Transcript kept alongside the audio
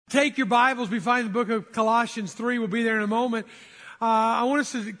Take your Bibles. We find the book of Colossians 3. We'll be there in a moment. I want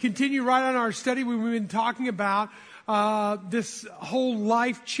us to continue right on our study. We've been talking about this whole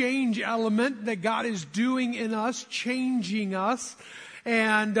life change element that God is doing in us, changing us.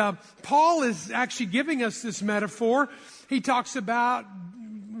 And Paul is actually giving us this metaphor. He talks about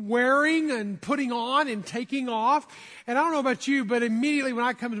wearing and putting on and taking off. And I don't know about you, but immediately when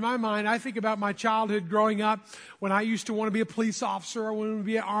I come to my mind, I think about my childhood growing up when I used to want to be a police officer. I wanted to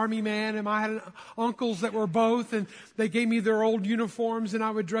be an army man, and I had uncles that were both, and they gave me their old uniforms, and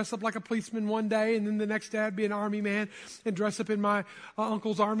I would dress up like a policeman one day, and then the next day I'd be an army man and dress up in my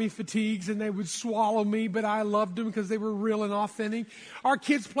uncle's army fatigues, and they would swallow me, but I loved them because they were real and authentic. Our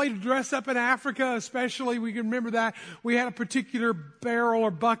kids played dress up in Africa, especially. We can remember that. We had a particular barrel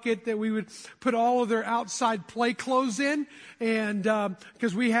or bucket that we would put all of their outside play clothes in, and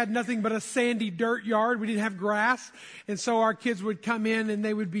because we had nothing but a sandy dirt yard, we didn't have grass, and so our kids would come in and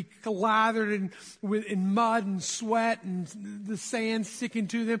they would be lathered in mud and sweat and the sand sticking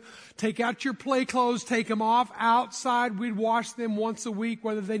to them. Take out your play clothes, take them off outside. We'd wash them once a week,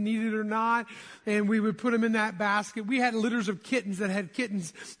 whether they needed it or not, and we would put them in that basket. We had litters of kittens that had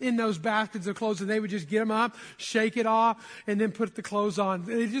kittens in those baskets of clothes, and they would just get them up, shake it off, and then put the clothes on.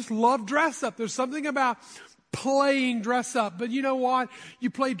 They just love dress up. There's something about playing dress up. But you know what? You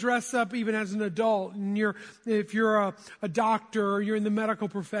play dress up even as an adult. And if you're a doctor or you're in the medical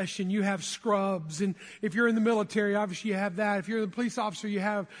profession, you have scrubs. And if you're in the military, obviously you have that. If you're a police officer, you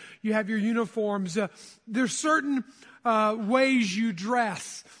have your uniforms. There's certain ways you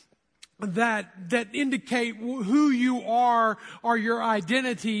dress that indicate who you are or your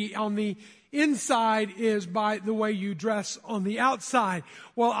identity on the inside is by the way you dress on the outside.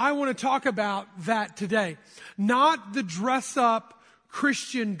 Well, I want to talk about that today. Not the dress up,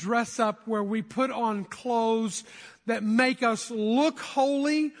 Christian dress up where we put on clothes that make us look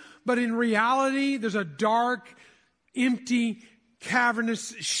holy, but in reality, there's a dark, empty,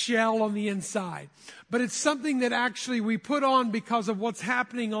 cavernous shell on the inside. But it's something that actually we put on because of what's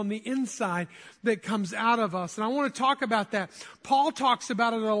happening on the inside that comes out of us. And I want to talk about that. Paul talks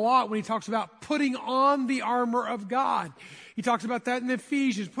about it a lot when he talks about putting on the armor of God. He talks about that in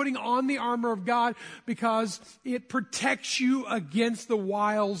Ephesians, putting on the armor of God because it protects you against the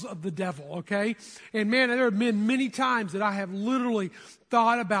wiles of the devil, okay? And man, there have been many times that I have literally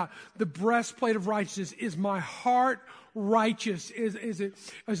thought about the breastplate of righteousness. Is my heart righteous? Is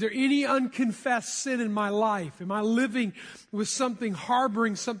there any unconfessed sin in my life? Am I living with something,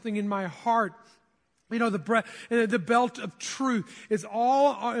 harboring something in my heart? You know, the belt of truth is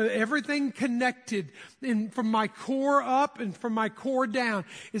everything connected from my core up and from my core down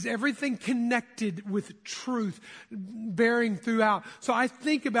is everything connected with truth bearing throughout. So I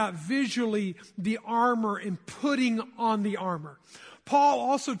think about visually the armor and putting on the armor. Paul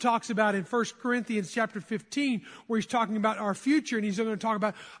also talks about in 1 Corinthians chapter 15, where he's talking about our future, and he's going to talk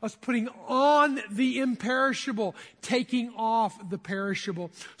about us putting on the imperishable, taking off the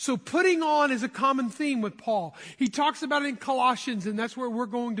perishable. So putting on is a common theme with Paul. He talks about it in Colossians, and that's where we're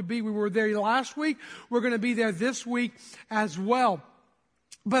going to be. We were there last week. We're going to be there this week as well.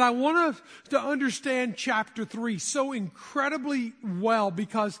 But I want us to understand chapter 3 so incredibly well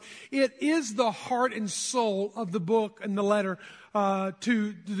because it is the heart and soul of the book and the letter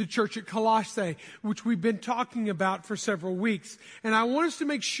to the church at Colossae, which we've been talking about for several weeks. And I want us to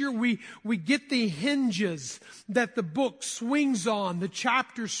make sure we get the hinges that the book swings on, the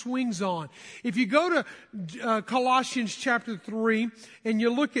chapter swings on. If you go to Colossians chapter 3 and you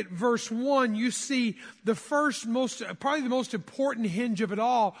look at verse 1, you see probably the most important hinge of it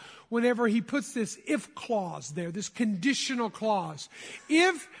all whenever he puts this if clause there, this conditional clause.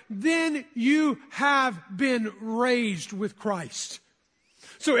 If then you have been raised with Christ.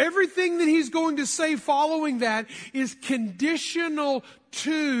 So everything that he's going to say following that is conditional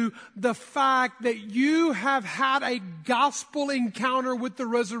to the fact that you have had a gospel encounter with the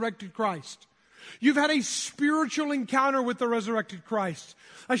resurrected Christ. You've had a spiritual encounter with the resurrected Christ.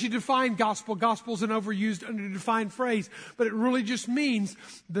 I should define gospel. Gospel is an overused, underdefined phrase, but it really just means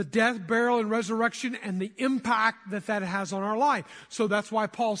the death, burial, and resurrection and the impact that has on our life. So that's why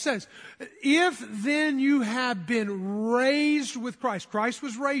Paul says, if then you have been raised with Christ. Christ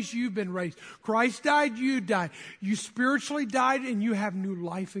was raised, you've been raised. Christ died, you died. You spiritually died and you have new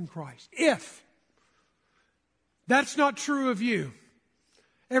life in Christ. If. That's not true of you.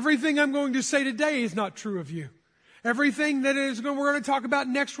 Everything I'm going to say today is not true of you. Everything that we're going to talk about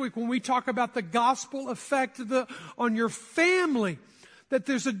next week when we talk about the gospel effect on your family, that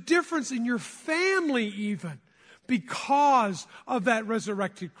there's a difference in your family even. because of that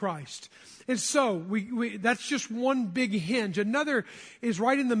resurrected Christ. And so that's just one big hinge. Another is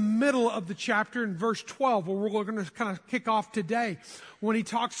right in the middle of the chapter in verse 12, where we're going to kind of kick off today, when he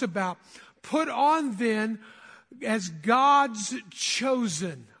talks about, put on then as God's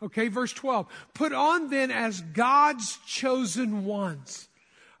chosen. Okay, verse 12. Put on then as God's chosen ones.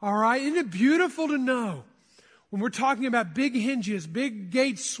 All right, isn't it beautiful to know when we're talking about big hinges, big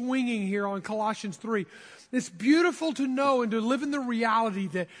gates swinging here on Colossians 3, it's beautiful to know and to live in the reality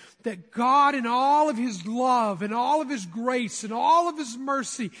that God, in all of His love and all of His grace and all of His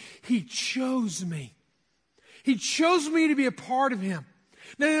mercy, He chose me. He chose me to be a part of Him.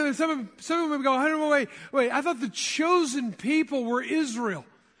 Now, some of them go, wait, I thought the chosen people were Israel.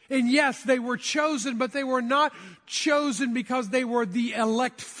 And yes, they were chosen, but they were not chosen because they were the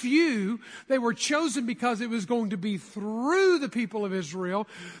elect few. They were chosen because it was going to be through the people of Israel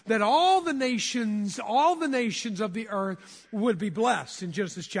that all the nations of the earth would be blessed in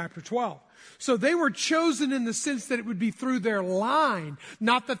Genesis chapter 12. So they were chosen in the sense that it would be through their line,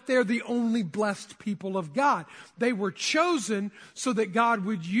 not that they're the only blessed people of God. They were chosen so that God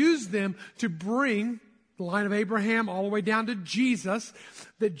would use them to bring the line of Abraham all the way down to Jesus,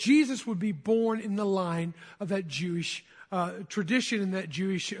 that Jesus would be born in the line of that Jewish tradition and that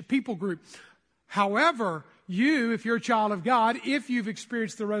Jewish people group. However, you, if you're a child of God, if you've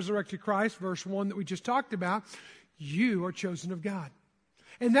experienced the resurrected Christ, verse 1 that we just talked about, you are chosen of God.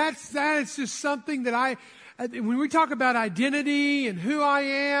 And that is just something that when we talk about identity and who I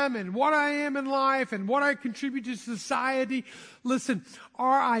am and what I am in life and what I contribute to society, listen,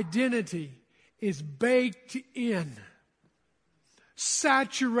 our identity is baked in,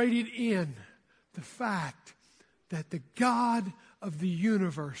 saturated in the fact that the God of the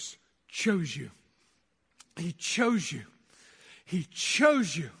universe chose you. He chose you. He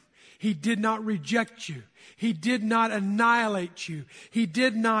chose you. He did not reject you. He did not annihilate you. He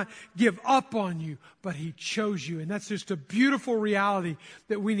did not give up on you, but He chose you. And that's just a beautiful reality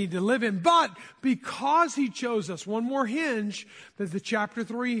that we need to live in. But because He chose us, one more hinge that the chapter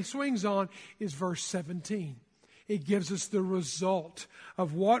 3 swings on is verse 17. It gives us the result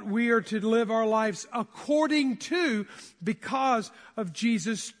of what we are to live our lives according to because of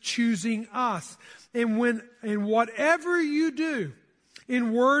Jesus choosing us. And whatever you do,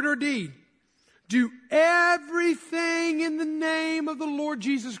 in word or deed, do everything in the name of the Lord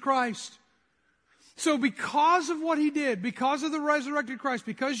Jesus Christ. So because of what He did, because of the resurrected Christ,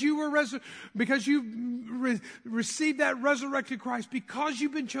 because you received that resurrected Christ, because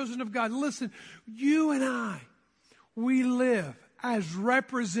you've been chosen of God, listen, you and I, we live as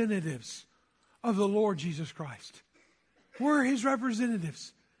representatives of the Lord Jesus Christ. We're His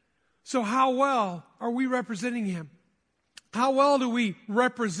representatives. So how well are we representing Him? How well do we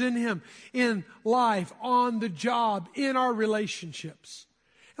represent Him in life, on the job, in our relationships?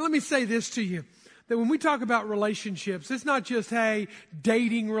 And let me say this to you, that when we talk about relationships, it's not just,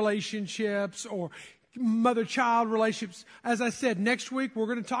 dating relationships or mother-child relationships. As I said, next week we're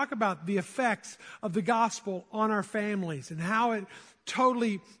going to talk about the effects of the gospel on our families and how it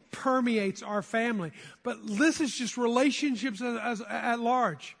totally permeates our family. But this is just relationships at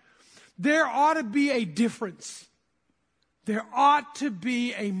large. There ought to be a difference. There ought to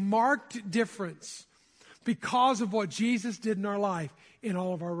be a marked difference because of what Jesus did in our life in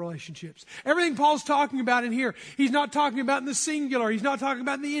all of our relationships. Everything Paul's talking about in here, he's not talking about in the singular. He's not talking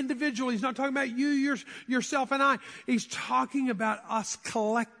about in the individual. He's not talking about you, yourself, and I. He's talking about us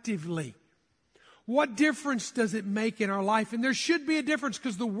collectively. What difference does it make in our life? And there should be a difference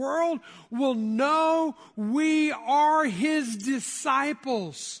because the world will know we are His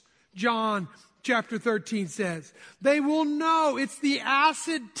disciples. John Chapter 13 says, they will know. It's the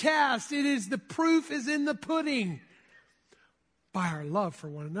acid test. It is the proof is in the pudding by our love for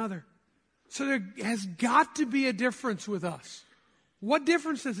one another. So there has got to be a difference with us. What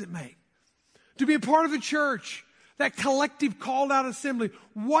difference does it make? To be a part of a church, that collective called out assembly,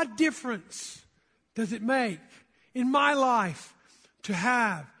 what difference does it make in my life to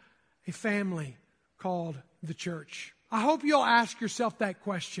have a family called the church? I hope you'll ask yourself that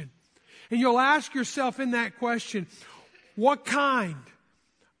question. And you'll ask yourself in that question, what kind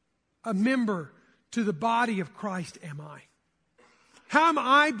of member to the body of Christ am I? How am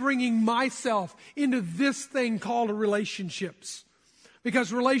I bringing myself into this thing called relationships?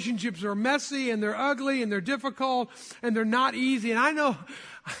 Because relationships are messy and they're ugly and they're difficult and they're not easy. And I know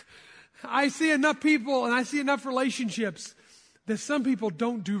I see enough people and I see enough relationships that some people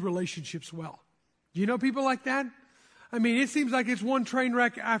don't do relationships well. Do you know people like that? I mean, it seems like it's one train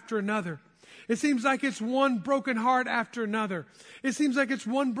wreck after another. It seems like it's one broken heart after another. It seems like it's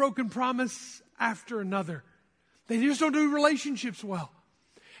one broken promise after another. They just don't do relationships well.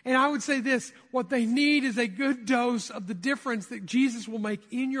 And I would say this, what they need is a good dose of the difference that Jesus will make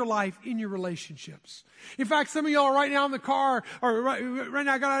in your life, in your relationships. In fact, some of y'all are right now in the car, or right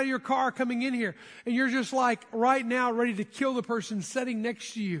now got out of your car coming in here, and you're just like right now ready to kill the person sitting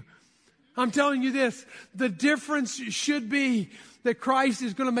next to you. I'm telling you this, the difference should be that Christ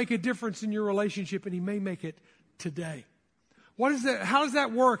is going to make a difference in your relationship, and He may make it today. What is that? How does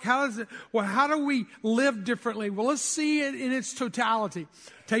that work? How do we live differently? Well, let's see it in its totality.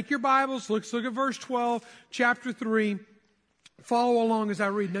 Take your Bibles. Let's look at verse 12, chapter 3. Follow along as I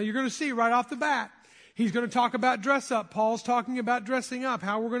read. Now, you're going to see right off the bat, he's going to talk about dress up. Paul's talking about dressing up,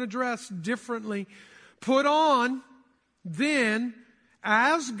 how we're going to dress differently. Put on, then,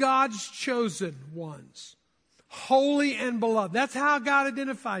 as God's chosen ones, holy and beloved. That's how God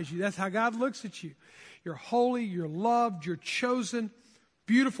identifies you. That's how God looks at you. You're holy, you're loved, you're chosen.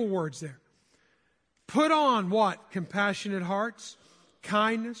 Beautiful words there. Put on what? Compassionate hearts,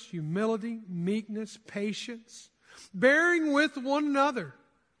 kindness, humility, meekness, patience, bearing with one another.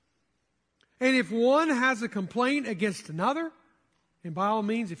 And if one has a complaint against another, and by all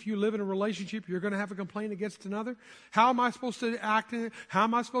means, if you live in a relationship, you're going to have a complaint against another. How am I supposed to act in it? How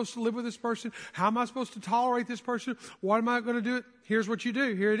am I supposed to live with this person? How am I supposed to tolerate this person? What am I going to do? Here's what you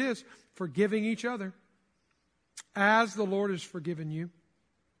do. Here it is. Forgiving each other, as the Lord has forgiven you,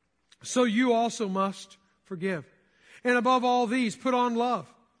 so you also must forgive. And above all these, put on love,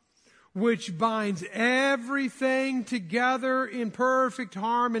 which binds everything together in perfect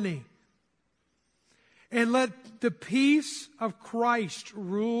harmony. And let the peace of Christ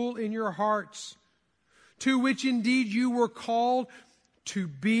rule in your hearts, to which indeed you were called to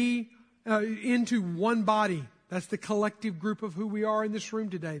be into one body. That's the collective group of who we are in this room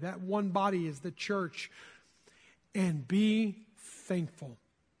today. That one body is the church. And be thankful.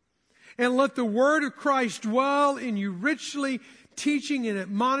 And let the word of Christ dwell in you richly, teaching and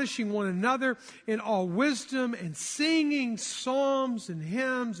admonishing one another in all wisdom, and singing psalms and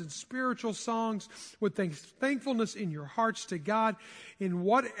hymns and spiritual songs with thankfulness in your hearts to God. In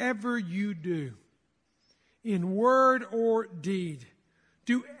whatever you do, in word or deed,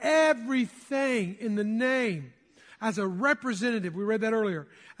 do everything in the name, as a representative, we read that earlier,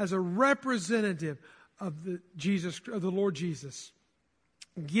 as a representative of the Lord Jesus,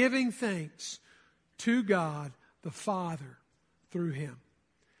 giving thanks to God the Father through Him.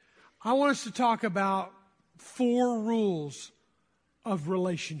 I want us to talk about 4 rules of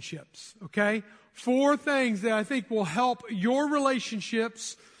relationships, okay? 4 things that I think will help your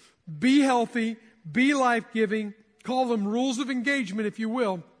relationships be healthy, be life-giving. Call them rules of engagement, if you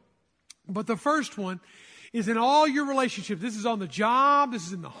will. But the first one is in all your relationships. This is on the job, this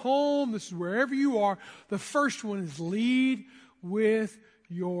is in the home, this is wherever you are. The first one is lead with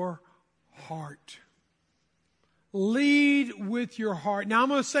your heart. Lead with your heart. Now I'm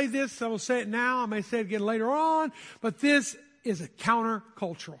going to say this, I will say it now, I may say it again later on, but this is a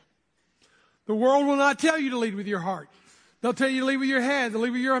countercultural. The world will not tell you to lead with your heart. They'll tell you to lead with your head, they'll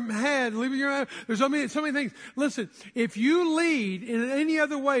lead with your head, lead with your head. There's so many things. Listen, if you lead in any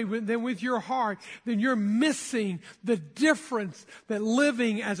other way than with your heart, then you're missing the difference that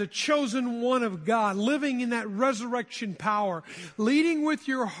living as a chosen one of God, living in that resurrection power, leading with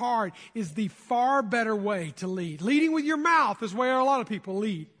your heart is the far better way to lead. Leading with your mouth is where a lot of people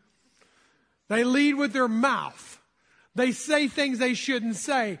lead. They lead with their mouth. They say things they shouldn't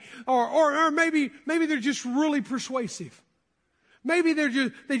say. Or maybe they're just really persuasive. Maybe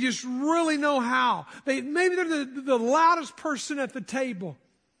they just really know how. Maybe they're the loudest person at the table.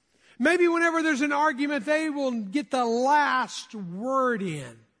 Maybe whenever there's an argument, they will get the last word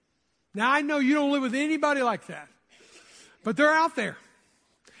in. Now, I know you don't live with anybody like that, but they're out there.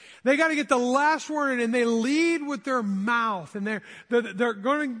 They got to get the last word in, and they lead with their mouth, and they're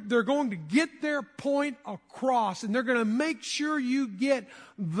going to get their point across, and they're going to make sure you get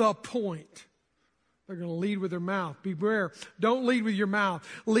the point. They're going to lead with their mouth. Beware. Don't lead with your mouth.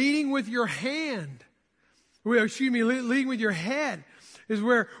 Leading with your hand. Leading with your head is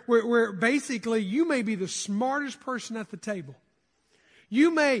where basically you may be the smartest person at the table.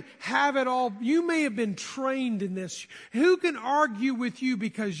 You may have it all. You may have been trained in this. Who can argue with you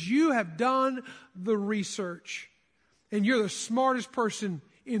because you have done the research and you're the smartest person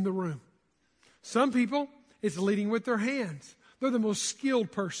in the room? Some people, it's leading with their hands. They're the most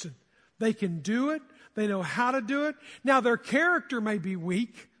skilled person. They can do it. They know how to do it. Now, their character may be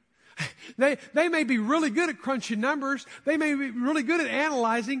weak. They may be really good at crunching numbers. They may be really good at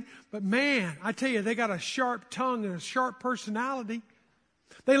analyzing. But man, I tell you, they got a sharp tongue and a sharp personality.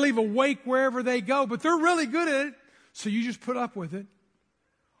 They leave a wake wherever they go, but they're really good at it. So you just put up with it.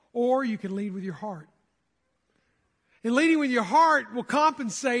 Or you can lead with your heart. And leading with your heart will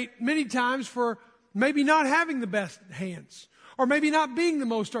compensate many times for maybe not having the best hands, or maybe not being the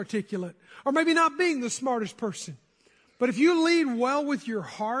most articulate, or maybe not being the smartest person. But if you lead well with your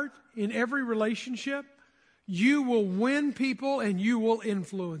heart in every relationship, you will win people and you will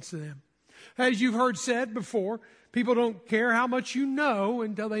influence them. As you've heard said before, people don't care how much you know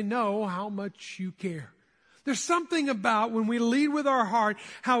until they know how much you care. There's something about when we lead with our heart,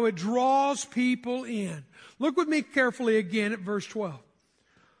 how it draws people in. Look with me carefully again at verse 12.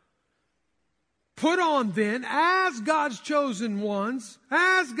 Put on then, as God's chosen ones,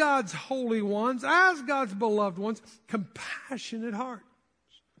 as God's holy ones, as God's beloved ones, compassionate hearts,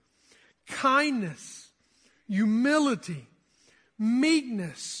 kindness, humility,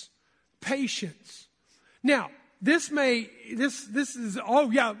 meekness, patience. Now, this is,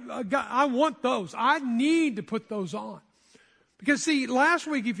 oh yeah, God, I want those. I need to put those on. Because see, last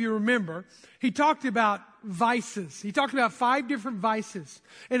week, if you remember, he talked about vices. He talked about 5 different vices.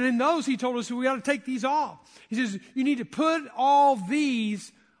 And in those, he told us we got to take these off. He says, you need to put all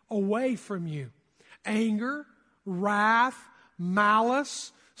these away from you. Anger, wrath,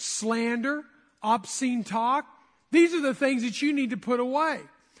 malice, slander, obscene talk. These are the things that you need to put away.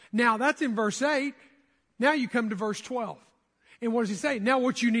 Now, that's in verse 8. Now you come to verse 12. And what does he say? Now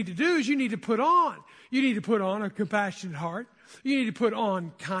what you need to do is you need to put on. You need to put on a compassionate heart. You need to put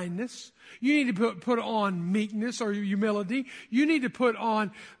on kindness. You need to put on meekness or humility. You need to put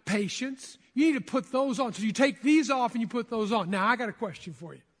on patience. You need to put those on. So you take these off and you put those on. Now I got a question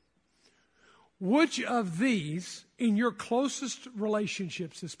for you. Which of these in your closest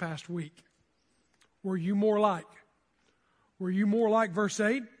relationships this past week were you more like? Were you more like verse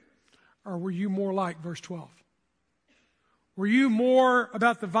 8 or were you more like verse 12? Were you more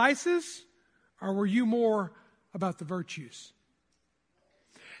about the vices or were you more about the virtues?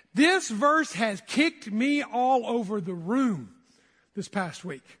 This verse has kicked me all over the room this past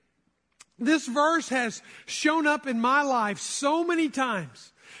week. This verse has shown up in my life so many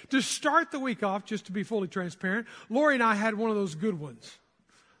times. To start the week off, just to be fully transparent, Lori and I had one of those good ones.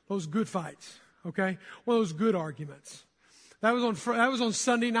 Those good fights, okay? One of those good arguments. That was on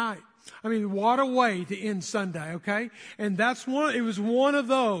Sunday night. I mean, what a way to end Sunday, okay? And it was one of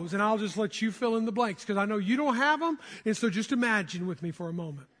those, and I'll just let you fill in the blanks because I know you don't have them, and so just imagine with me for a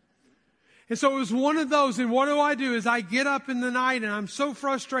moment. And so it was one of those, and what do? Is I get up in the night, and I'm so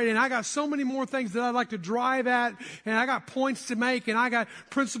frustrated, and I got so many more things that I'd like to drive at, and I got points to make, and I got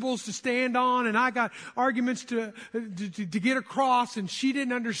principles to stand on, and I got arguments to get across, and she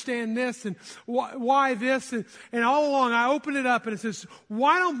didn't understand this, and why this, and all along I open it up, and it says,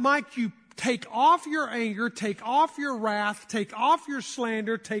 why don't, Mike, you take off your anger, take off your wrath, take off your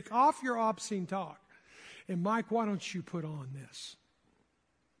slander, take off your obscene talk. And Mike, why don't you put on this?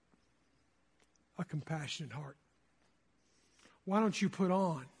 A compassionate heart. Why don't you put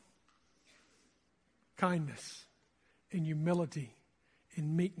on kindness and humility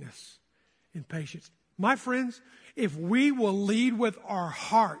and meekness and patience? My friends, if we will lead with our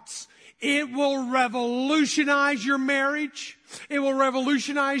hearts, it will revolutionize your marriage. It will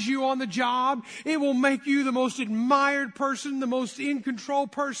revolutionize you on the job. It will make you the most admired person, the most in control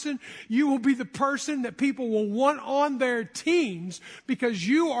person. You will be the person that people will want on their teams because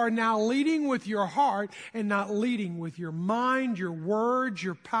you are now leading with your heart and not leading with your mind, your words,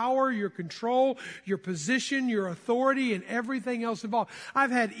 your power, your control, your position, your authority, and everything else involved.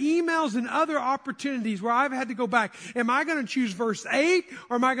 I've had emails and other opportunities where I've had to go back. Am I going to choose verse 8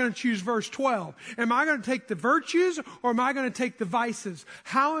 or am I going to choose verse 12? Am I going to take the virtues or am I going to take the vices?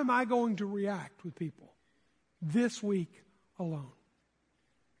 How am I going to react with people this week alone?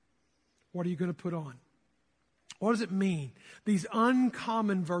 What are you going to put on? What does it mean? These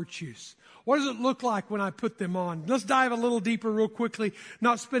uncommon virtues. What does it look like when I put them on? Let's dive a little deeper real quickly.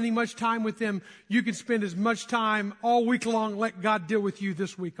 Not spending much time with them. You can spend as much time all week long. Let God deal with you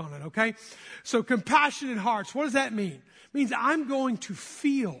this week on it, okay? So compassionate hearts. What does that mean? It means I'm going to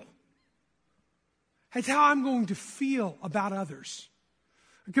feel. It's how I'm going to feel about others.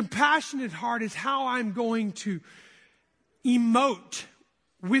 A compassionate heart is how I'm going to emote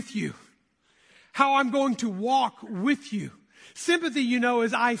with you. How I'm going to walk with you. Sympathy,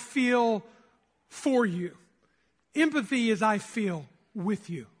 is I feel for you. Empathy is I feel with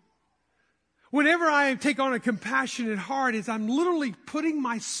you. Whenever I take on a compassionate heart, is I'm literally putting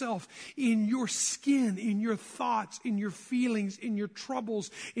myself in your skin, in your thoughts, in your feelings, in your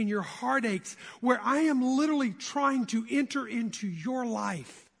troubles, in your heartaches, where I am literally trying to enter into your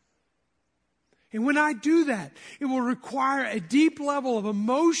life. And when I do that, it will require a deep level of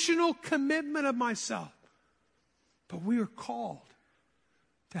emotional commitment of myself. But we are called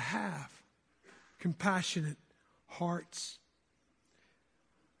to have compassionate hearts.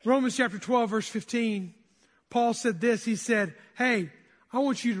 Romans chapter 12, verse 15, Paul said this. He said, hey, I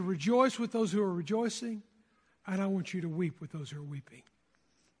want you to rejoice with those who are rejoicing, and I want you to weep with those who are weeping.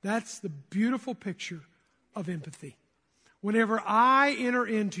 That's the beautiful picture of empathy. Whenever I enter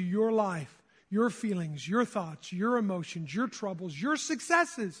into your life, your feelings, your thoughts, your emotions, your troubles, your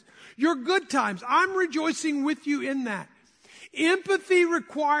successes, your good times, I'm rejoicing with you in that. Empathy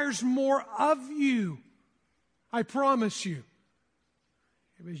requires more of you. I promise you.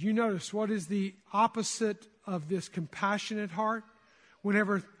 As you notice, what is the opposite of this compassionate heart?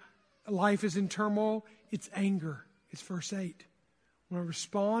 Whenever life is in turmoil, it's anger. It's verse 8. When I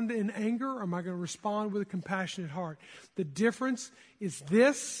respond in anger, or am I going to respond with a compassionate heart? The difference is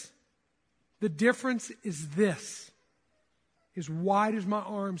this. The difference is this. As wide as my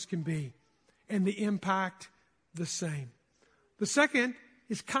arms can be. And the impact the same. The second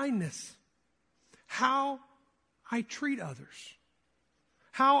is kindness. How I treat others.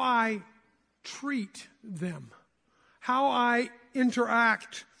 How I treat them. How I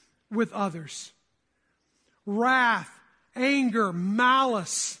interact with others. Wrath, anger,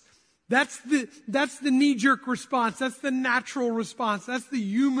 malice. That's the knee-jerk response. That's the natural response. That's the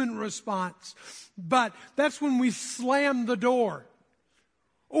human response. But that's when we slam the door.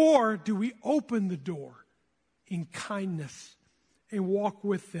 Or do we open the door in kindness and walk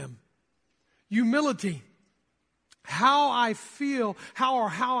with them? Humility. How I feel,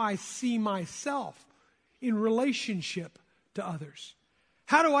 how I see myself in relationship to others.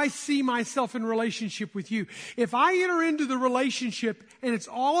 How do I see myself in relationship with you? If I enter into the relationship and it's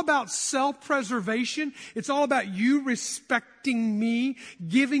all about self-preservation, it's all about you respecting me,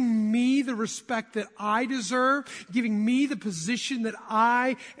 giving me the respect that I deserve, giving me the position that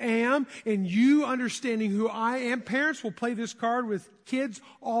I am, and you understanding who I am. Parents will play this card with kids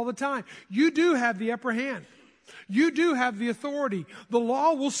all the time. You do have the upper hand. You do have the authority. The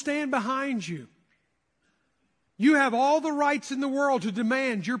law will stand behind you. You have all the rights in the world to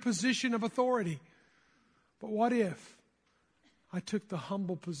demand your position of authority. But what if I took the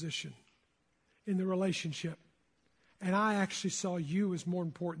humble position in the relationship and I actually saw you as more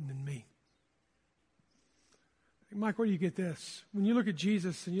important than me? Mike, where do you get this? When you look at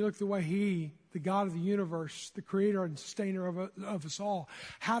Jesus and you look at the way He, the God of the universe, the creator and sustainer of us all,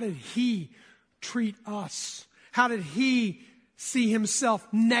 how did He treat us? How did He see Himself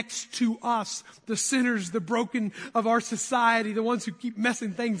next to us, the sinners, the broken of our society, the ones who keep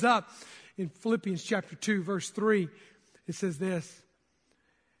messing things up? In Philippians chapter 2, verse 3, it says this.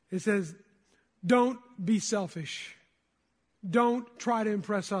 It says, don't be selfish. Don't try to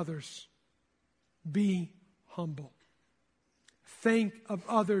impress others. Be humble. Think of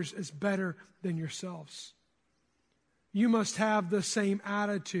others as better than yourselves. You must have the same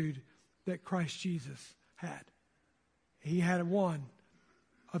attitude that Christ Jesus had. He had one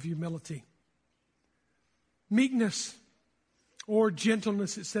of humility. Meekness or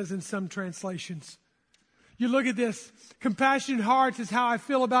gentleness, it says in some translations. You look at this. Compassionate hearts is how I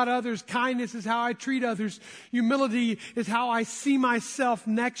feel about others. Kindness is how I treat others. Humility is how I see myself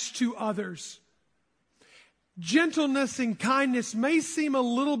next to others. Gentleness and kindness may seem a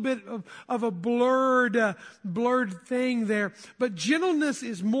little bit of a blurred thing there, but gentleness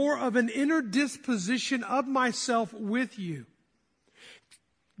is more of an inner disposition of myself with you.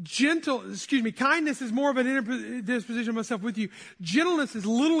 Kindness is more of an inner disposition of myself with you. Gentleness is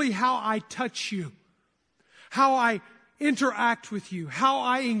literally how I touch you, how I interact with you, how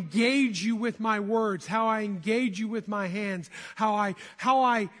I engage you with my words, how I engage you with my hands, how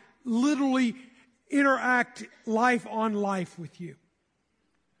I literally interact life on life with you.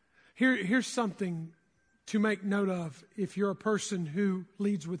 Here's something to make note of if you're a person who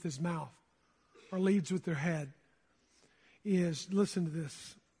leads with his mouth or leads with their head, is listen to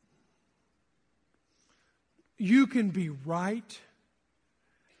this. You can be right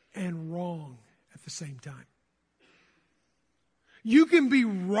and wrong at the same time. You can be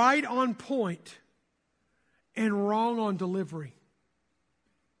right on point and wrong on delivery.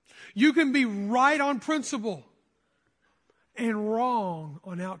 You can be right on principle and wrong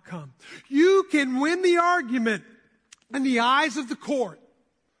on outcome. You can win the argument in the eyes of the court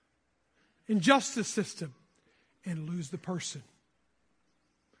and justice system and lose the person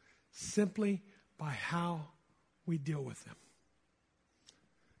simply by how we deal with them.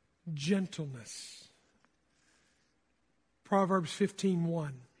 Gentleness. Proverbs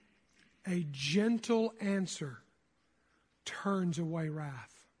 15:1. A gentle answer turns away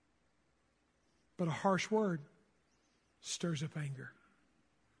wrath, but a harsh word stirs up anger.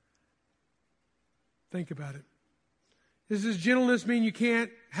 Think about it. Does this gentleness mean you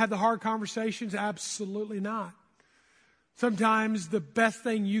can't have the hard conversations? Absolutely not. Sometimes the best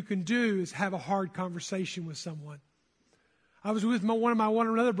thing you can do is have a hard conversation with someone. I was with one of my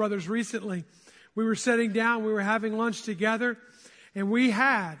other brothers recently. We were sitting down, we were having lunch together, and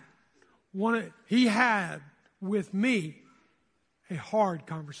he had with me a hard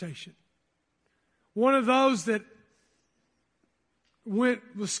conversation. One of those that was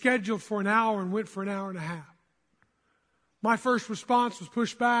scheduled for an hour and went for an hour and a half. My first response was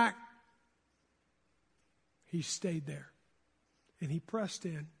push back. He stayed there. And he pressed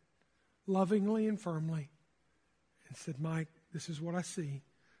in lovingly and firmly and said, Mike, this is what I see.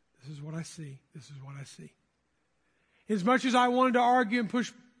 This is what I see. This is what I see. As much as I wanted to argue and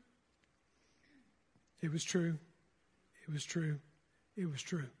push, it was true. It was true. It was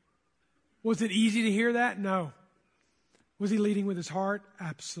true. Was it easy to hear that? No. Was he leading with his heart?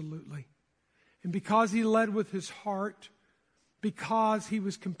 Absolutely. And because he led with his heart, because he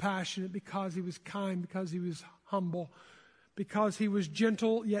was compassionate, because he was kind, because he was humble, because he was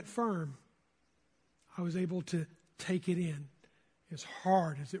gentle yet firm, I was able to take it in as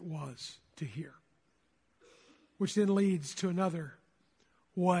hard as it was to hear. Which then leads to another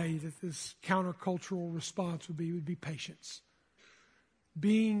way that this countercultural response would be patience.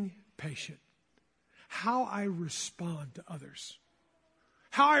 Being patient. How I respond to others.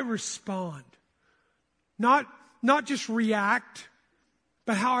 How I respond. Not just react,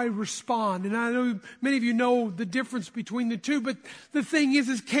 but how I respond. And I know many of you know the difference between the two, but the thing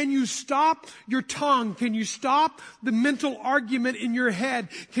is can you stop your tongue? Can you stop the mental argument in your head?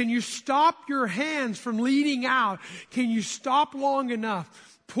 Can you stop your hands from leading out? Can you stop long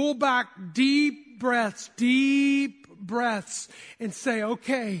enough? Pull back deep breaths, and say,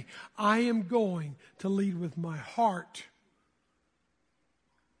 okay, I am going to lead with my heart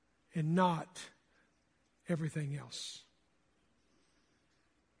and not everything else.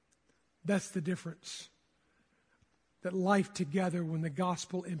 That's the difference that life together, when the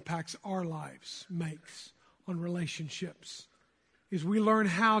gospel impacts our lives, makes on relationships. Is we learn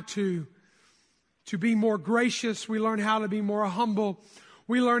how to be more gracious. We learn how to be more humble.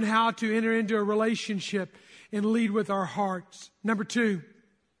 We learn how to enter into a relationship and lead with our hearts. Number 2,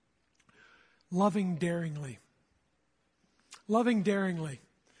 loving daringly. Loving daringly.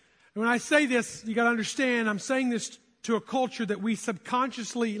 And when I say this, you got to understand, I'm saying this to a culture that we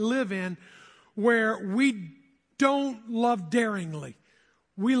subconsciously live in where we don't love daringly.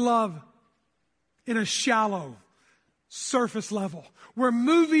 We love in a shallow, surface level. Where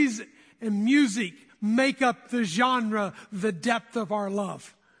movies and music make up the genre, the depth of our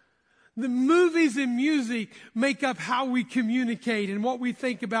love. The movies and music make up how we communicate and what we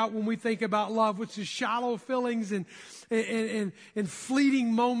think about when we think about love, which is shallow feelings and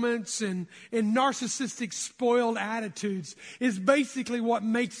fleeting moments and narcissistic, spoiled attitudes is basically what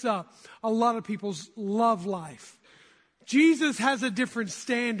makes up a lot of people's love life. Jesus has a different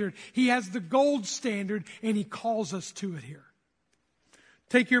standard. He has the gold standard, and he calls us to it here.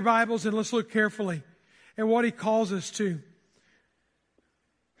 Take your Bibles and let's look carefully at what he calls us to.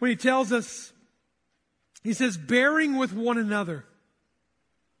 When he tells us, he says, bearing with one another.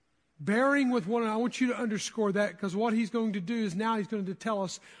 Bearing with one another. I want you to underscore that, because what he's going to do is now he's going to tell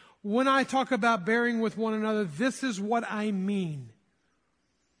us, when I talk about bearing with one another, this is what I mean.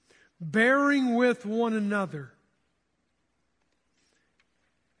 Bearing with one another.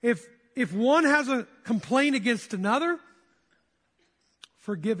 If one has a complaint against another,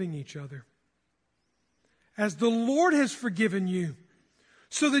 forgiving each other. As the Lord has forgiven you,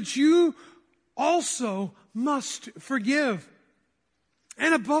 so that you also must forgive.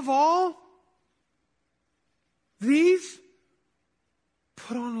 And above all, these,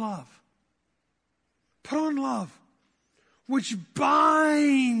 put on love. Put on love, which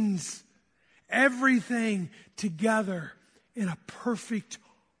binds everything together in a perfect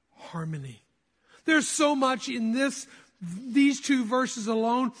harmony. There's so much in these 2 verses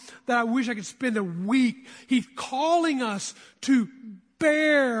alone that I wish I could spend a week. He's calling us to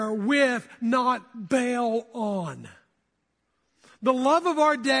bear with, not bail on. The love of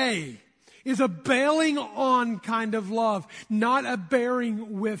our day is a bailing on kind of love, not a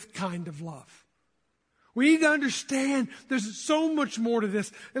bearing with kind of love. We need to understand there's so much more to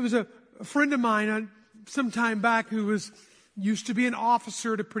this. There was a friend of mine some time back who used to be an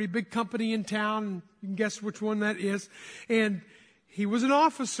officer at a pretty big company in town. And you can guess which one that is. And he was an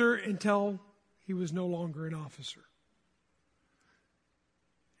officer until he was no longer an officer.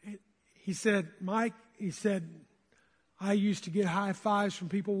 He said, Mike, I used to get high fives from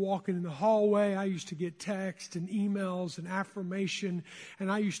people walking in the hallway. I used to get texts and emails and affirmation.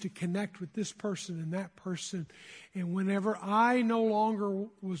 And I used to connect with this person and that person. And whenever I no longer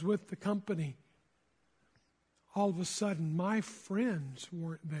was with the company, all of a sudden my friends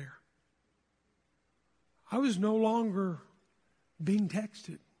weren't there. I was no longer being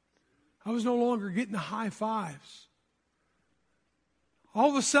texted. I was no longer getting the high fives. All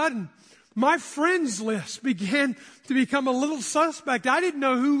of a sudden, my friends list began to become a little suspect. I didn't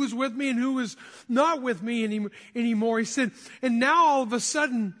know who was with me and who was not with me anymore. He said, and now all of a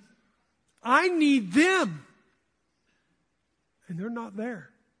sudden, I need them. And they're not there.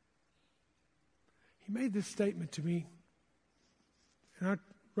 He made this statement to me, and I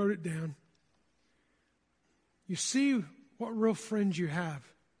wrote it down. You see what real friends you have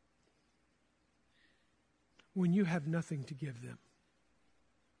when you have nothing to give them.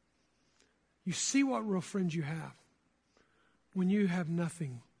 You see what real friends you have when you have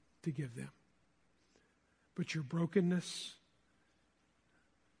nothing to give them. But your brokenness.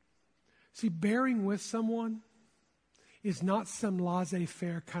 See, bearing with someone is not some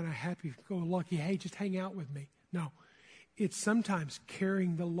laissez-faire kind of happy-go-lucky, hey, just hang out with me. No. It's sometimes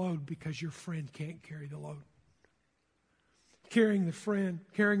carrying the load because your friend can't carry the load. Carrying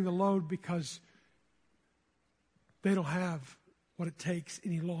the load because they don't have what it takes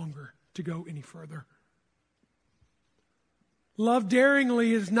any longer to go any further. Love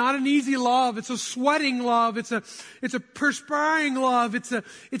daringly is not an easy love. It's a sweating love. It's a perspiring love. It's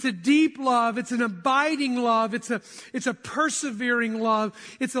a deep love. It's an abiding love. It's a persevering love.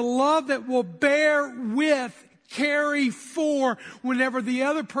 It's a love that will bear with, carry for whenever the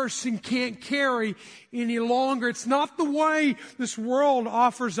other person can't carry any longer. It's not the way this world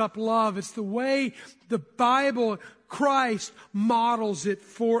offers up love. It's the way the Bible, Christ, models it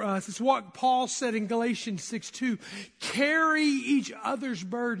for us. It's what Paul said in Galatians 6:2. Carry each other's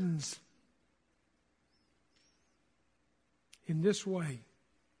burdens. In this way,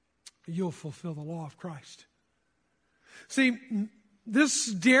 you'll fulfill the law of Christ. See, this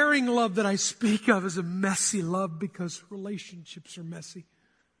daring love that I speak of is a messy love because relationships are messy.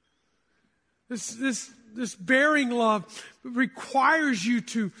 This bearing love requires you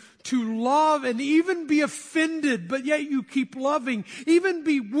to love and even be offended, but yet you keep loving. Even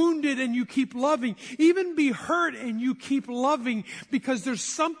be wounded and you keep loving. Even be hurt and you keep loving because there's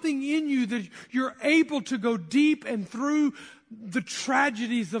something in you that you're able to go deep and through the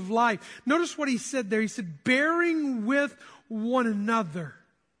tragedies of life. Notice what he said there. He said, bearing with one another.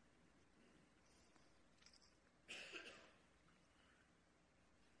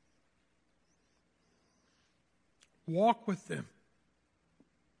 Walk with them.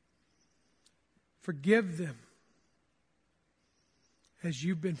 Forgive them as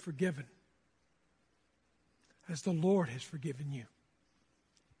you've been forgiven, as the Lord has forgiven you.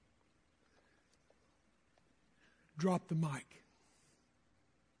 Drop the mic.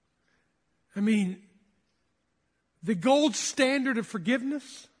 I mean, the gold standard of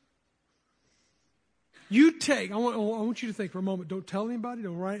forgiveness, you take, I want you to think for a moment, don't tell anybody,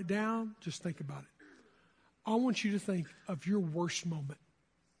 don't write it down, just think about it. I want you to think of your worst moment.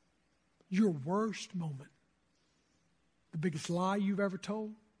 Your worst moment. The biggest lie you've ever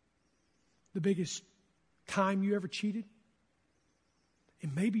told. The biggest time you ever cheated.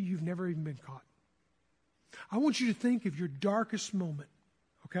 And maybe you've never even been caught. I want you to think of your darkest moment.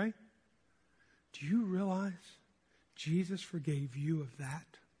 Okay? Do you realize Jesus forgave you of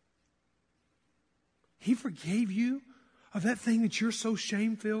that? He forgave you of that thing that you're so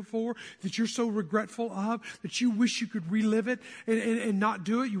shame-filled for, that you're so regretful of, that you wish you could relive it and not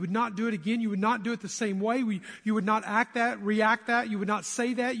do it. You would not do it again. You would not do it the same way. You would not act that, react that. You would not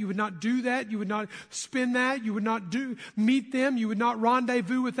say that. You would not do that. You would not spin that. You would not meet them. You would not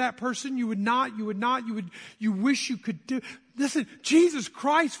rendezvous with that person. You wish you could do. Listen, Jesus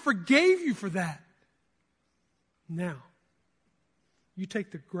Christ forgave you for that. Now, you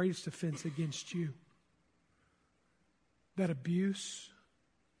take the greatest offense against you. That abuse,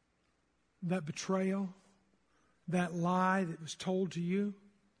 that betrayal, that lie that was told to you.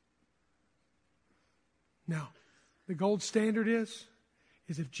 Now, the gold standard is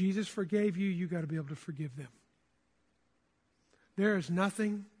if Jesus forgave you, you got to be able to forgive them. There is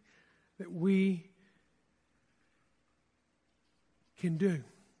nothing that we can do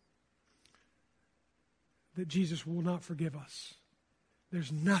that Jesus will not forgive us. There's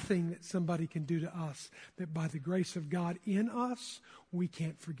nothing that somebody can do to us that by the grace of God in us, we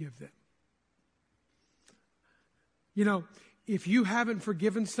can't forgive them. You know, if you haven't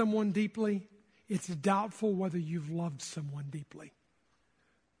forgiven someone deeply, it's doubtful whether you've loved someone deeply.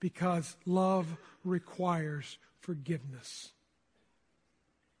 Because love requires forgiveness.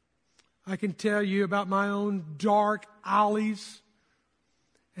 I can tell you about my own dark alleys.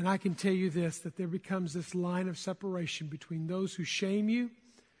 And I can tell you this, that there becomes this line of separation between those who shame you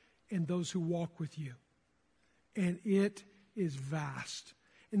and those who walk with you. and it is vast.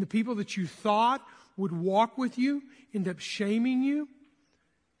 And the people that you thought would walk with you end up shaming you.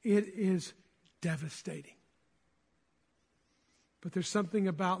 It is devastating. But there's something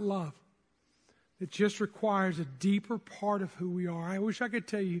about love that just requires a deeper part of who we are. I wish I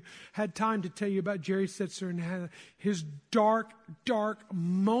could had time to tell you about Jerry Setzer and how his dark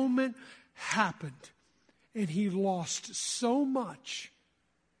moment happened. And he lost so much.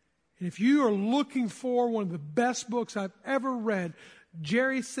 And if you are looking for one of the best books I've ever read,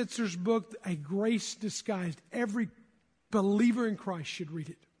 Jerry Setzer's book, A Grace Disguised. Every believer in Christ should read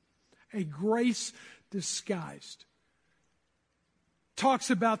it. A Grace Disguised.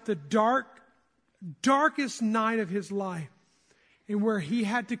 Talks about the darkest night of his life and where he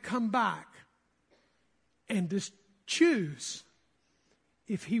had to come back and just choose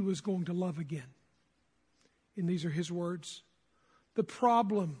if he was going to love again. And these are his words. The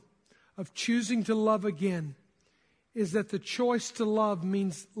problem of choosing to love again is that the choice to love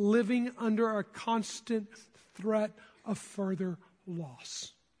means living under a constant threat of further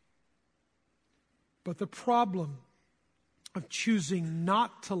loss. But the problem of choosing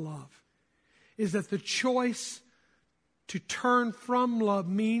not to love is that the choice to turn from love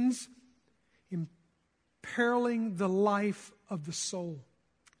means imperiling the life of the soul.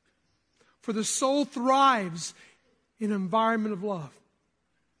 For the soul thrives in an environment of love.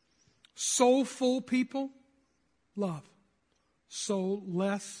 Soulful people love.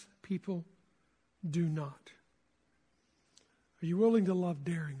 Soulless people do not. Are you willing to love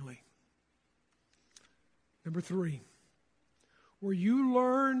daringly? Number 3, where you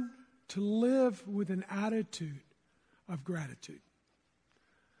learn to live with an attitude of gratitude.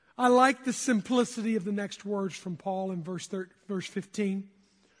 I like the simplicity of the next words from Paul in verse 15,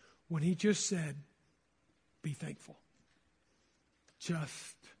 when he just said, be thankful.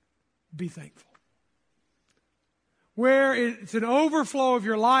 Just be thankful. Where it's an overflow of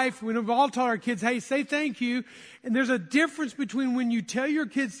your life. We've all taught our kids, hey, say thank you. And there's a difference between when you tell your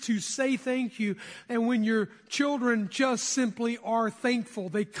kids to say thank you and when your children just simply are thankful.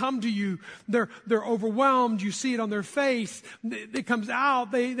 They come to you. They're overwhelmed. You see it on their face. It comes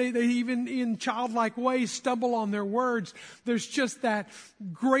out. They even in childlike ways stumble on their words. There's just that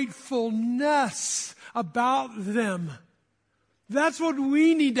gratefulness about them. That's what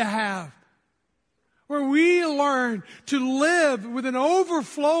we need to have. Where we learn to live with an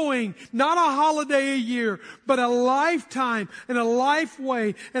overflowing, not a holiday a year, but a lifetime and a life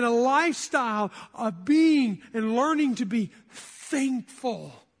way and a lifestyle of being and learning to be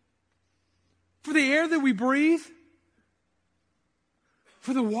thankful. For the air that we breathe,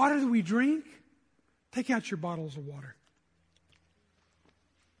 for the water that we drink. Take out your bottles of water.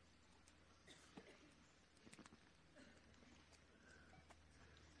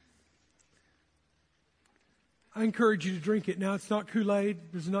 I encourage you to drink it. Now, it's not Kool-Aid.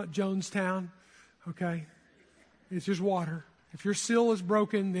 It's not Jonestown. Okay? It's just water. If your seal is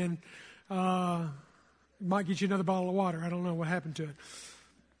broken, then it might get you another bottle of water. I don't know what happened to it.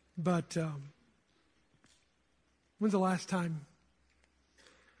 But when's the last time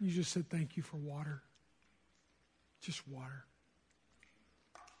you just said thank you for water? Just water.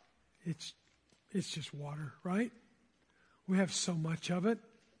 It's just water, right? We have so much of it.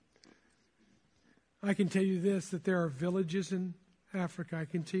 I can tell you this, that there are villages in Africa. I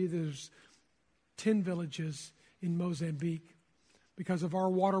can tell you there's 10 villages in Mozambique. Because of our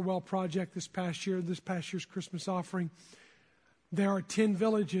water well project this past year's Christmas offering, there are 10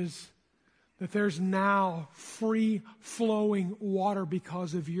 villages that there's now free flowing water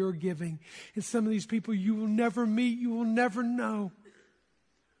because of your giving. And some of these people you will never meet, you will never know.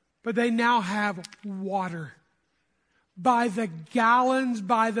 But they now have water. By the gallons,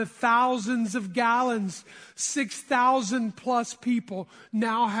 by the thousands of gallons, 6,000 plus people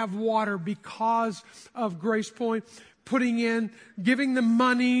now have water because of Grace Point giving them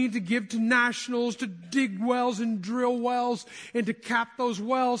money to give to nationals, to dig wells and drill wells, and to cap those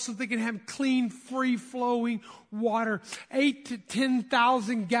wells so they can have clean, free-flowing water. 8,000 to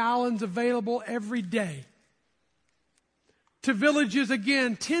 10,000 gallons available every day. To villages,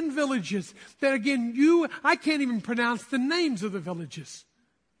 again, 10 villages that, again, I can't even pronounce the names of the villages.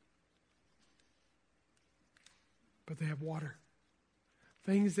 But they have water.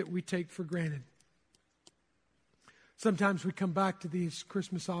 Things that we take for granted. Sometimes we come back to these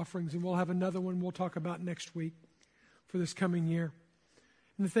Christmas offerings, and we'll have another one we'll talk about next week for this coming year.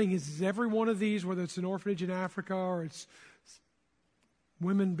 And the thing is every one of these, whether it's an orphanage in Africa or it's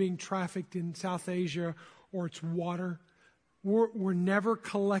women being trafficked in South Asia or it's water, we're never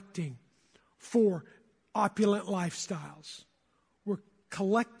collecting for opulent lifestyles. We're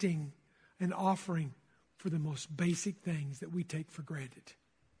collecting and offering for the most basic things that we take for granted.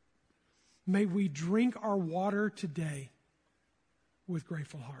 May we drink our water today with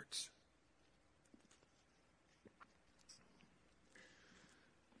grateful hearts.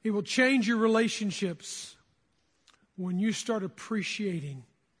 It will change your relationships when you start appreciating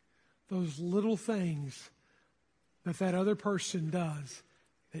those little things that other person does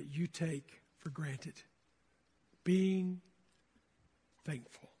that you take for granted. Being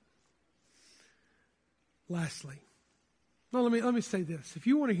thankful. Lastly, now let me say this. If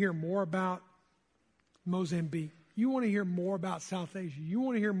you want to hear more about Mozambique, you want to hear more about South Asia, you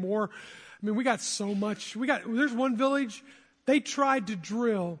want to hear more, we got so much. There's one village, they tried to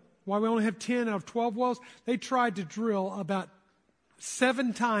drill, while we only have 10 out of 12 wells, they tried to drill about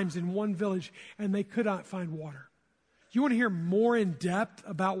 7 times in one village, and they could not find water. You want to hear more in depth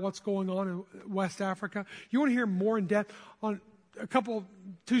about what's going on in West Africa? You want to hear more in depth on a couple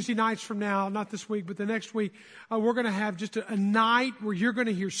Tuesday nights from now, not this week, but the next week, we're going to have just a night where you're going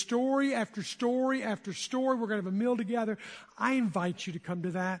to hear story after story after story. We're going to have a meal together. I invite you to come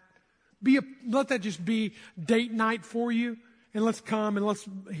to that. Let that just be date night for you, and let's come and let's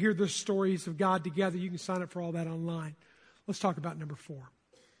hear the stories of God together. You can sign up for all that online. Let's talk about number 4.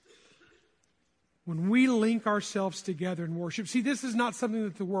 When we link ourselves together in worship, see, this is not something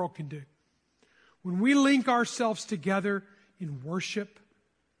that the world can do. When we link ourselves together in worship,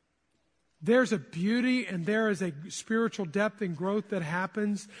 there's a beauty and there is a spiritual depth and growth that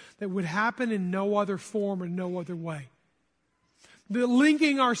happens that would happen in no other form or no other way. The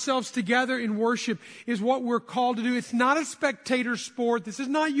linking ourselves together in worship is what we're called to do. It's not a spectator sport. This is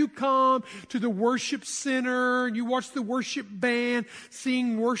not you come to the worship center and you watch the worship band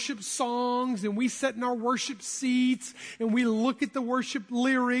sing worship songs and we sit in our worship seats and we look at the worship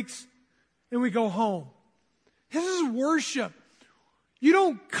lyrics and we go home. This is worship. You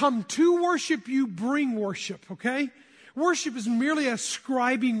don't come to worship, you bring worship, okay? Worship is merely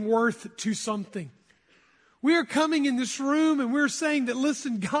ascribing worth to something. We are coming in this room and we're saying that,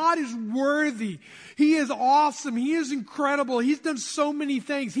 listen, God is worthy. He is awesome. He is incredible. He's done so many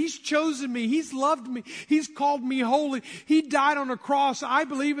things. He's chosen me. He's loved me. He's called me holy. He died on a cross. I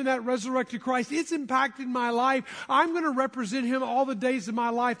believe in that resurrected Christ. It's impacted my life. I'm going to represent Him all the days of my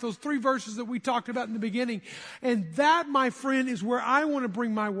life. Those 3 verses that we talked about in the beginning. And that, my friend, is where I want to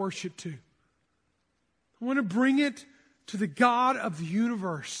bring my worship to. I want to bring it to the God of the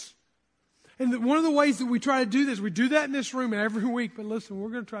universe. And one of the ways that we try to do this, we do that in this room every week, but listen, we're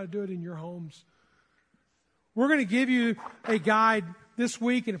going to try to do it in your homes. We're going to give you a guide this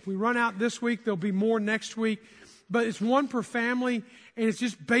week, and if we run out this week, there'll be more next week. But it's one per family, and it's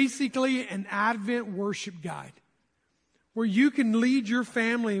just basically an Advent worship guide where you can lead your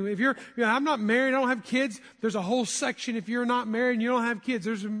family. If I'm not married, I don't have kids, there's a whole section. If you're not married and you don't have kids,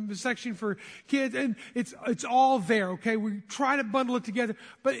 there's a section for kids, and it's all there, okay? We try to bundle it together,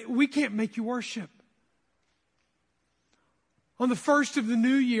 but we can't make you worship. On the first of the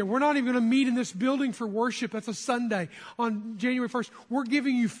new year, we're not even going to meet in this building for worship. That's a Sunday. On January 1st, we're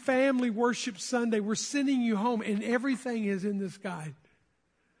giving you Family Worship Sunday. We're sending you home, and everything is in this guide.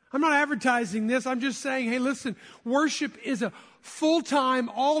 I'm not advertising this. I'm just saying, hey, listen, worship is a full-time,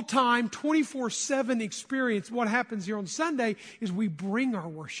 all-time, 24/7 experience. What happens here on Sunday is we bring our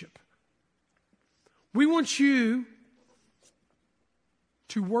worship. We want you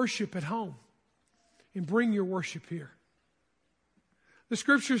to worship at home and bring your worship here. The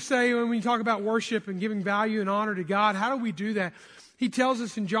scriptures say when we talk about worship and giving value and honor to God, how do we do that? He tells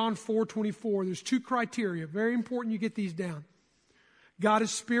us in John 4:24, there's 2 criteria. Very important you get these down. God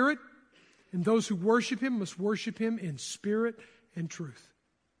is spirit, and those who worship Him must worship Him in spirit and truth.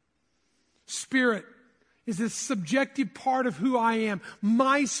 Spirit is this subjective part of who I am.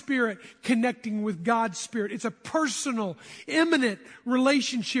 My spirit connecting with God's spirit. It's a personal, immanent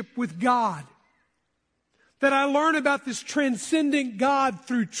relationship with God. That I learn about this transcendent God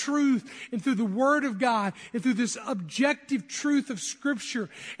through truth and through the Word of God and through this objective truth of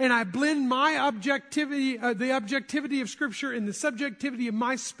Scripture. And I blend my objectivity, the objectivity of Scripture and the subjectivity of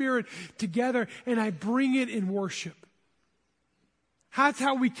my spirit together, and I bring it in worship. That's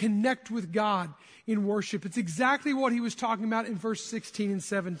how we connect with God in worship. It's exactly what he was talking about in verse 16 and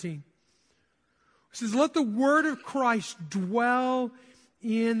 17. He says, let the word of Christ dwell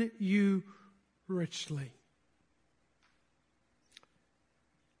in you richly.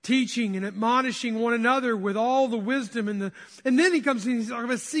 Teaching and admonishing one another with all the wisdom and then he comes and he's talking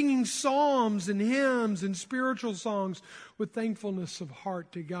about singing psalms and hymns and spiritual songs with thankfulness of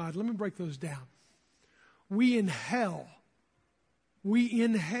heart to God. Let me break those down. We inhale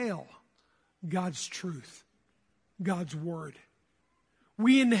God's truth, God's word.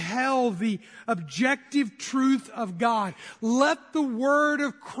 We inhale the objective truth of God. Let the word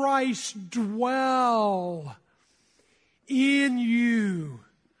of Christ dwell in you,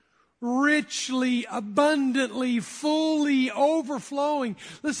 richly, abundantly, fully, overflowing.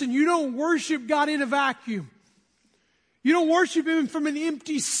 Listen, you don't worship God in a vacuum. You don't worship Him from an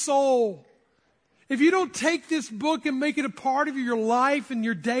empty soul. If you don't take this book and make it a part of your life and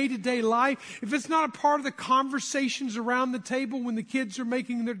your day-to-day life, if it's not a part of the conversations around the table when the kids are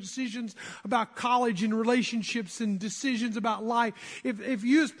making their decisions about college and relationships and decisions about life, if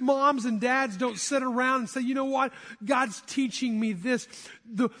you as moms and dads don't sit around and say, you know what, God's teaching me this,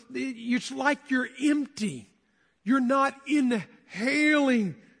 it's like you're empty. You're not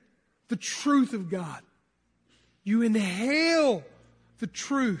inhaling the truth of God. You inhale the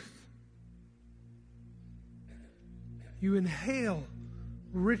truth. You inhale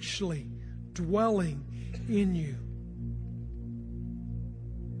richly dwelling in you.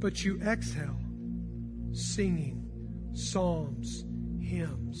 But you exhale singing psalms,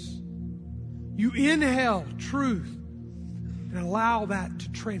 hymns. You inhale truth and allow that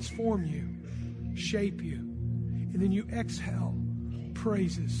to transform you, shape you. And then you exhale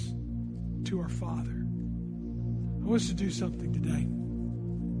praises to our Father. I want us to do something today.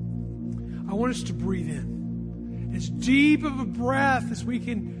 I want us to breathe in. As deep of a breath as we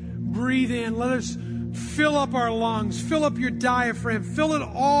can breathe in, let us fill up our lungs, fill up your diaphragm, fill it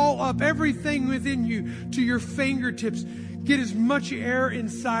all up, everything within you to your fingertips. Get as much air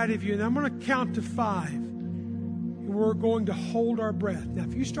inside of you. And I'm going to count to 5. And we're going to hold our breath. Now,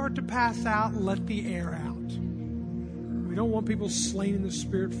 if you start to pass out, let the air out. We don't want people slain in the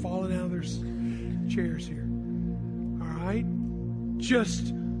Spirit, falling out of their chairs here. All right?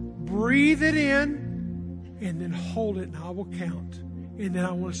 Just breathe it in. And then hold it, and I will count. And then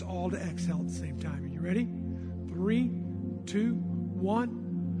I want us all to exhale at the same time. Are you ready? 3, 2, 1.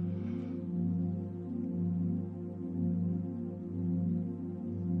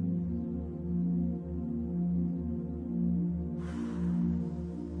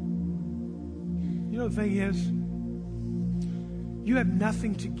 You know the thing is, you have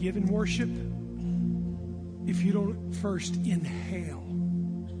nothing to give in worship if you don't first inhale.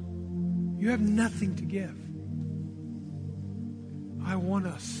 You have nothing to give. I want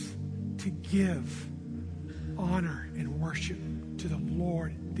us to give honor and worship to the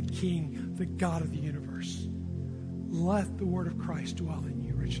Lord, the King, the God of the universe. Let the word of Christ dwell in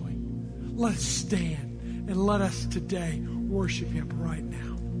you richly. Let us stand and let us today worship Him right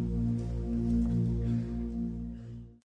now.